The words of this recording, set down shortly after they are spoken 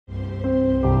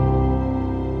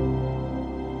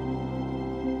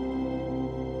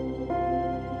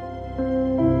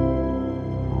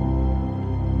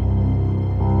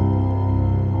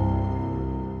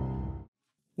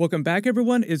Welcome back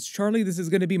everyone, it's Charlie. This is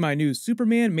going to be my new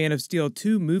Superman Man of Steel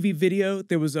 2 movie video.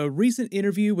 There was a recent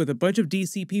interview with a bunch of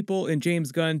DC people and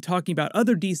James Gunn talking about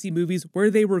other DC movies where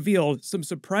they revealed some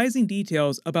surprising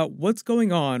details about what's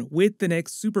going on with the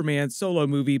next Superman solo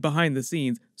movie behind the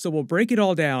scenes. So we'll break it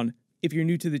all down. If you're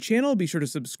new to the channel, be sure to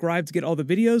subscribe to get all the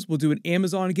videos. We'll do an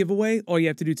Amazon giveaway. All you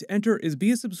have to do to enter is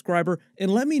be a subscriber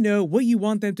and let me know what you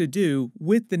want them to do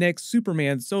with the next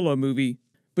Superman solo movie.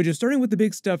 But just starting with the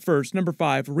big stuff first, number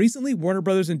 5. Recently, Warner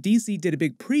Brothers and DC did a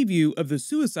big preview of the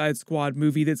Suicide Squad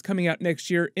movie that's coming out next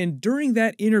year, and during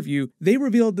that interview, they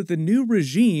revealed that the new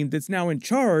regime that's now in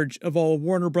charge of all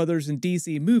Warner Brothers and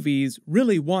DC movies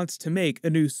really wants to make a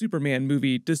new Superman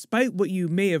movie. Despite what you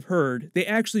may have heard, they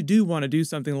actually do want to do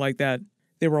something like that.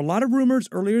 There were a lot of rumors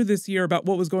earlier this year about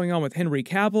what was going on with Henry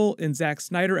Cavill and Zack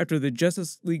Snyder after the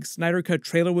Justice League Snyder Cut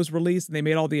trailer was released, and they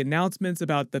made all the announcements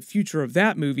about the future of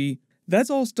that movie.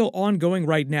 That's all still ongoing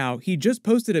right now. He just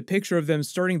posted a picture of them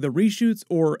starting the reshoots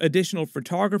or additional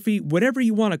photography, whatever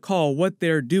you want to call what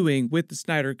they're doing with the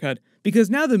Snyder Cut, because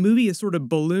now the movie is sort of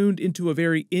ballooned into a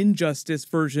very injustice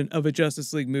version of a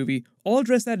Justice League movie. I'll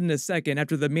address that in a second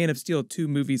after the Man of Steel 2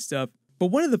 movie stuff. But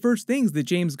one of the first things that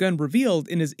James Gunn revealed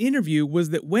in his interview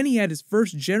was that when he had his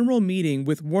first general meeting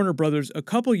with Warner Brothers a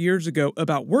couple years ago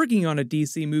about working on a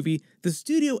DC movie, the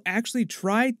studio actually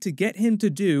tried to get him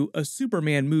to do a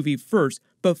Superman movie first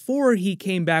before he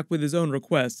came back with his own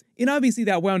requests. And obviously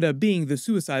that wound up being the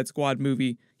Suicide Squad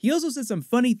movie. He also said some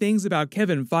funny things about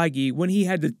Kevin Feige when he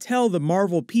had to tell the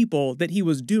Marvel people that he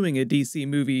was doing a DC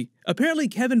movie. Apparently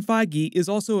Kevin Feige is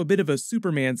also a bit of a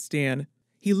Superman stan.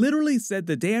 He literally said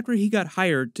the day after he got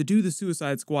hired to do the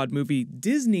Suicide Squad movie,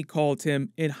 Disney called him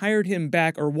and hired him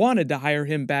back, or wanted to hire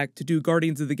him back, to do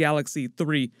Guardians of the Galaxy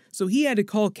 3. So he had to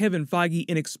call Kevin Feige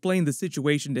and explain the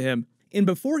situation to him. And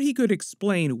before he could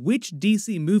explain which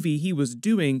DC movie he was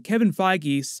doing, Kevin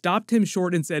Feige stopped him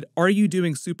short and said, "Are you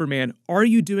doing Superman? Are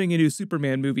you doing a new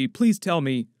Superman movie? Please tell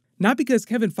me." Not because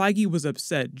Kevin Feige was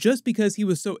upset, just because he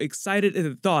was so excited at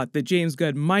the thought that James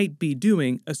Gunn might be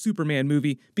doing a Superman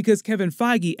movie, because Kevin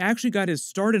Feige actually got his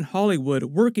start in Hollywood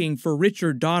working for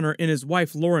Richard Donner and his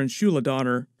wife Lauren Shula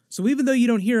Donner. So even though you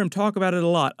don't hear him talk about it a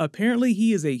lot, apparently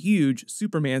he is a huge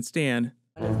Superman stan.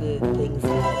 One of the things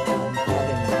that Kevin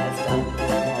has done with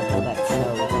Marvel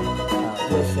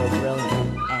that's was so brilliant.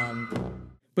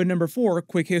 But number 4,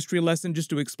 quick history lesson just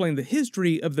to explain the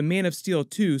history of the Man of Steel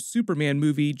 2 Superman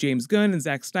movie, James Gunn and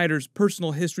Zack Snyder's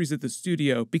personal histories at the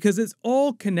studio, because it's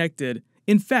all connected.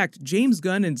 In fact, James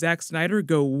Gunn and Zack Snyder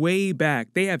go way back.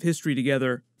 They have history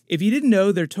together. If you didn't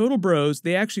know, they're total bros.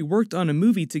 They actually worked on a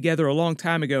movie together a long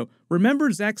time ago.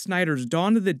 Remember Zack Snyder's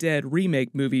Dawn of the Dead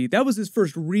remake movie? That was his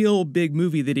first real big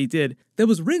movie that he did. That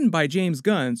was written by James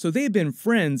Gunn, so they have been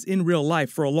friends in real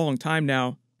life for a long time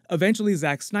now. Eventually,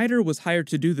 Zack Snyder was hired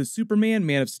to do the Superman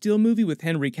Man of Steel movie with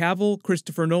Henry Cavill.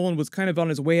 Christopher Nolan was kind of on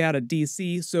his way out of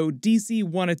DC, so DC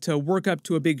wanted to work up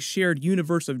to a big shared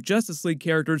universe of Justice League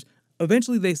characters.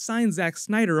 Eventually, they signed Zack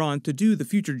Snyder on to do the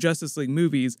future Justice League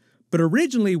movies. But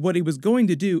originally, what he was going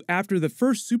to do after the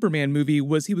first Superman movie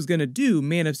was he was going to do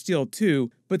Man of Steel 2,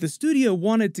 but the studio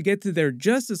wanted to get to their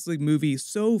Justice League movie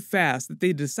so fast that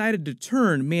they decided to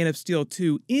turn Man of Steel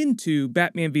 2 into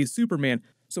Batman v Superman.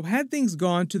 So had things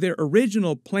gone to their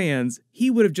original plans, he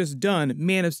would have just done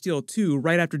Man of Steel 2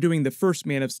 right after doing the first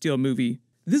Man of Steel movie.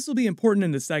 This will be important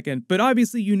in a second, but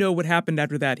obviously you know what happened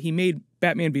after that. He made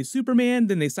Batman v Superman,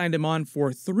 then they signed him on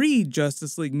for 3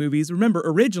 Justice League movies. Remember,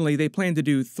 originally they planned to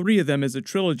do 3 of them as a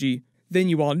trilogy. Then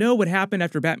you all know what happened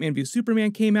after Batman v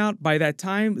Superman came out. By that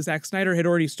time, Zack Snyder had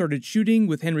already started shooting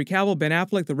with Henry Cavill, Ben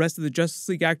Affleck, the rest of the Justice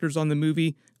League actors on the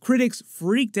movie. Critics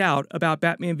freaked out about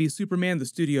Batman v Superman, the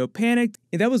studio panicked,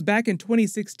 and that was back in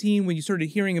 2016 when you started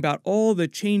hearing about all the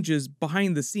changes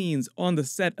behind the scenes on the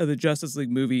set of the Justice League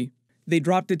movie. They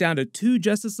dropped it down to 2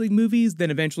 Justice League movies,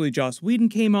 then eventually Joss Whedon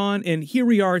came on, and here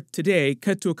we are today,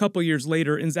 cut to a couple years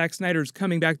later, and Zack Snyder's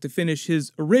coming back to finish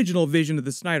his original vision of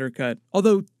the Snyder Cut.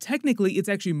 Although, technically, it's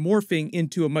actually morphing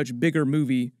into a much bigger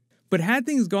movie. But had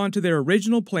things gone to their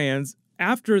original plans,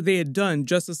 after they had done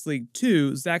Justice League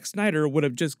 2, Zack Snyder would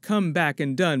have just come back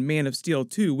and done Man of Steel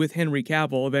 2 with Henry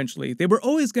Cavill eventually. They were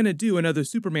always going to do another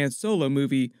Superman solo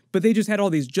movie, but they just had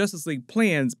all these Justice League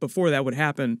plans before that would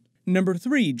happen. Number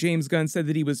 3, James Gunn said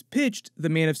that he was pitched the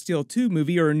Man of Steel 2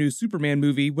 movie, or a new Superman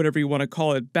movie, whatever you want to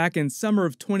call it, back in summer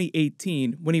of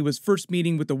 2018 when he was first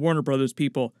meeting with the Warner Brothers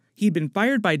people. He'd been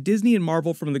fired by Disney and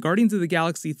Marvel from the Guardians of the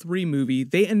Galaxy 3 movie.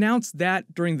 They announced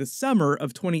that during the summer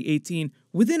of 2018.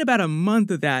 Within about a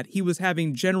month of that, he was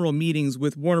having general meetings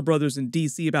with Warner Brothers and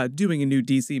DC about doing a new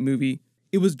DC movie.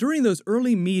 It was during those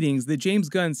early meetings that James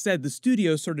Gunn said the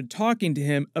studio started talking to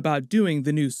him about doing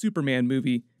the new Superman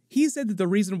movie. He said that the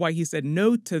reason why he said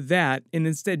no to that and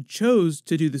instead chose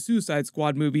to do the Suicide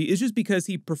Squad movie is just because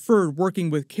he preferred working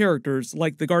with characters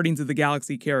like the Guardians of the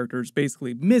Galaxy characters,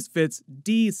 basically misfits,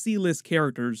 DC-list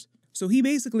characters. So he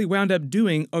basically wound up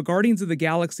doing a Guardians of the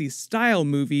Galaxy style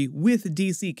movie with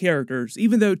DC characters,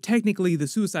 even though technically the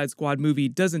Suicide Squad movie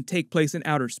doesn't take place in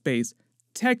outer space.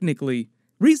 Technically.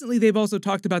 Recently, they've also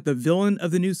talked about the villain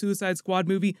of the new Suicide Squad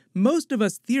movie. Most of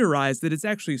us theorize that it's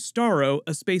actually Starro,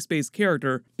 a space-based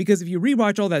character, because if you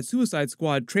rewatch all that Suicide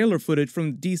Squad trailer footage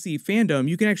from DC fandom,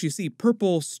 you can actually see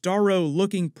purple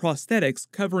Starro-looking prosthetics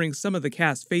covering some of the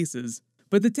cast faces.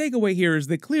 But the takeaway here is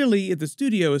that clearly, if the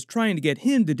studio is trying to get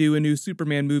him to do a new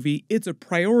Superman movie, it's a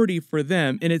priority for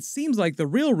them, and it seems like the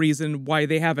real reason why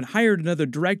they haven't hired another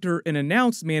director and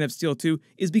announced Man of Steel 2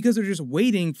 is because they're just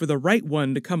waiting for the right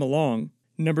one to come along.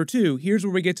 Number 2, here's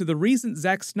where we get to the recent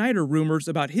Zack Snyder rumors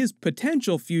about his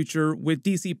potential future with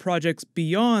DC projects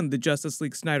beyond the Justice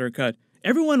League Snyder Cut.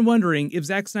 Everyone wondering if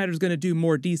Zack Snyder's going to do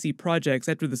more DC projects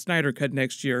after the Snyder Cut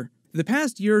next year. The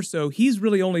past year or so, he's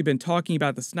really only been talking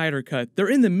about the Snyder Cut. They're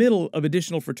in the middle of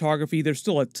additional photography, there's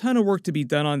still a ton of work to be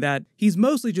done on that. He's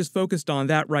mostly just focused on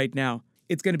that right now.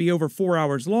 It's going to be over 4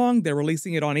 hours long. They're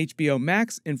releasing it on HBO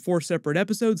Max in 4 separate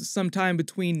episodes sometime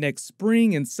between next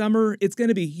spring and summer. It's going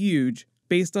to be huge.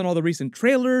 Based on all the recent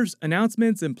trailers,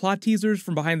 announcements, and plot teasers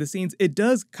from behind the scenes, it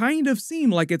does kind of seem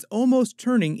like it's almost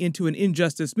turning into an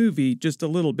Injustice movie, just a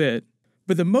little bit.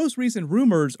 But the most recent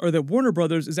rumors are that Warner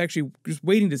Brothers is actually just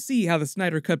waiting to see how the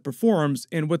Snyder Cut performs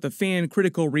and what the fan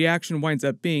critical reaction winds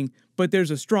up being, but there's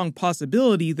a strong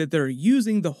possibility that they're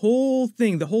using the whole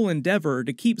thing, the whole endeavor,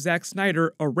 to keep Zack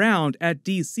Snyder around at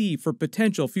DC for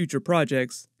potential future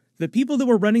projects. The people that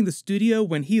were running the studio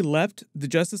when he left the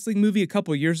Justice League movie a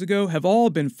couple years ago have all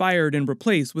been fired and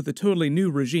replaced with a totally new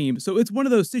regime, so it's one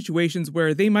of those situations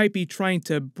where they might be trying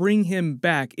to bring him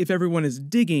back if everyone is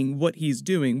digging what he's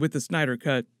doing with the Snyder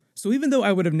Cut. So even though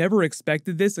I would have never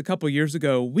expected this a couple years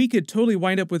ago, we could totally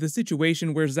wind up with a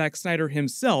situation where Zack Snyder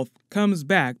himself comes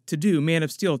back to do Man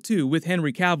of Steel 2 with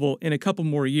Henry Cavill in a couple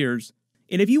more years.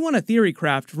 And if you want a theory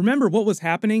craft, remember what was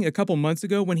happening a couple months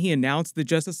ago when he announced the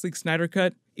Justice League Snyder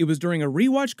Cut? It was during a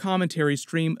rewatch commentary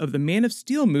stream of the Man of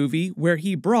Steel movie where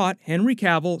he brought Henry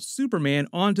Cavill, Superman,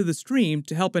 onto the stream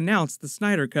to help announce the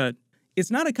Snyder Cut.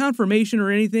 It's not a confirmation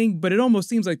or anything, but it almost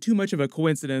seems like too much of a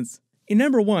coincidence. In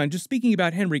number 1, just speaking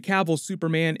about Henry Cavill's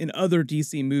Superman in other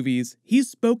DC movies,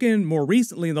 he's spoken more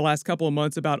recently in the last couple of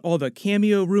months about all the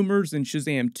cameo rumors in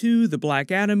Shazam 2, the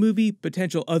Black Adam movie,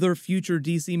 potential other future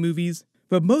DC movies.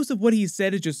 But most of what he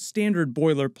said is just standard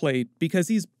boilerplate, because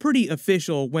he's pretty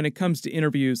official when it comes to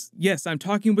interviews. Yes, I'm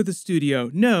talking with the studio.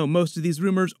 No, most of these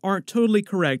rumors aren't totally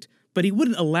correct, but he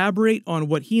wouldn't elaborate on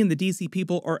what he and the DC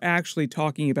people are actually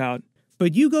talking about.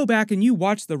 But you go back and you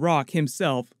watch The Rock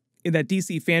himself in that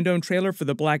DC fandom trailer for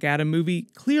the Black Adam movie,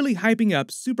 clearly hyping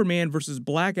up Superman versus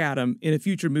Black Adam in a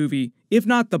future movie, if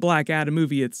not the Black Adam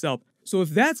movie itself. So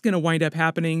if that's going to wind up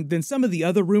happening, then some of the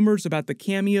other rumors about the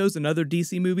cameos in other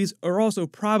DC movies are also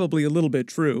probably a little bit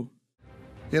true.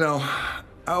 You know,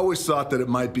 I always thought that it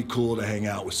might be cool to hang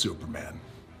out with Superman.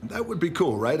 That would be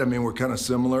cool, right? I mean, we're kind of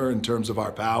similar in terms of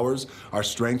our powers, our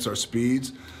strengths, our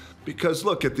speeds. Because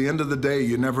look, at the end of the day,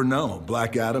 you never know.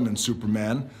 Black Adam and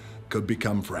Superman could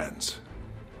become friends.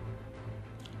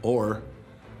 Or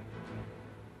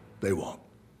they won't.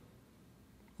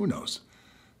 Who knows?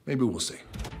 Maybe we'll see.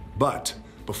 But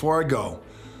before I go,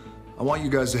 I want you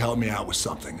guys to help me out with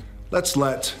something. Let's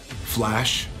let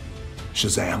Flash,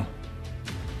 Shazam,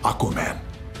 Aquaman,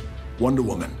 Wonder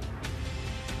Woman,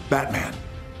 Batman,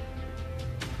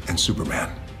 and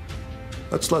Superman.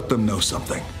 Let's let them know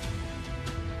something.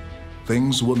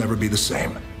 Things will never be the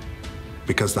same,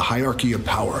 because the hierarchy of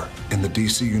power in the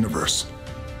DC universe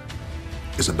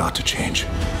is about to change.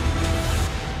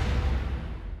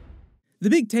 The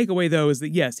big takeaway, though, is that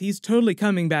yes, he's totally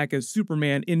coming back as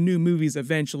Superman in new movies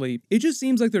eventually. It just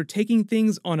seems like they're taking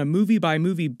things on a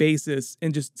movie-by-movie basis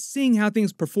and just seeing how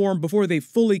things perform before they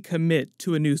fully commit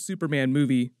to a new Superman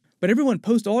movie. But everyone,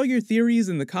 post all your theories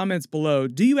in the comments below.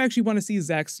 Do you actually want to see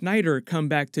Zack Snyder come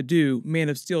back to do Man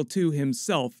of Steel 2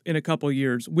 himself in a couple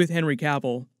years with Henry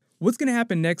Cavill? What's going to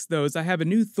happen next, though, is I have a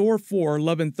new Thor 4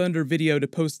 Love and Thunder video to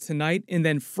post tonight, and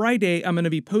then Friday I'm going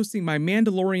to be posting my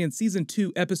Mandalorian Season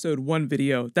 2 Episode 1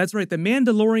 video. That's right, The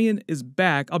Mandalorian is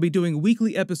back. I'll be doing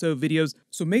weekly episode videos,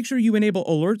 so make sure you enable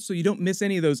alerts so you don't miss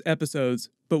any of those episodes.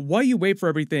 But while you wait for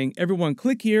everything, everyone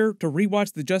click here to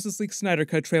rewatch the Justice League Snyder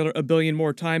Cut trailer a billion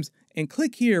more times, and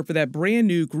click here for that brand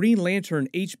new Green Lantern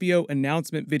HBO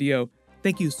announcement video.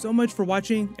 Thank you so much for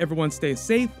watching. Everyone stay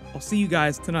safe. I'll see you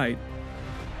guys tonight.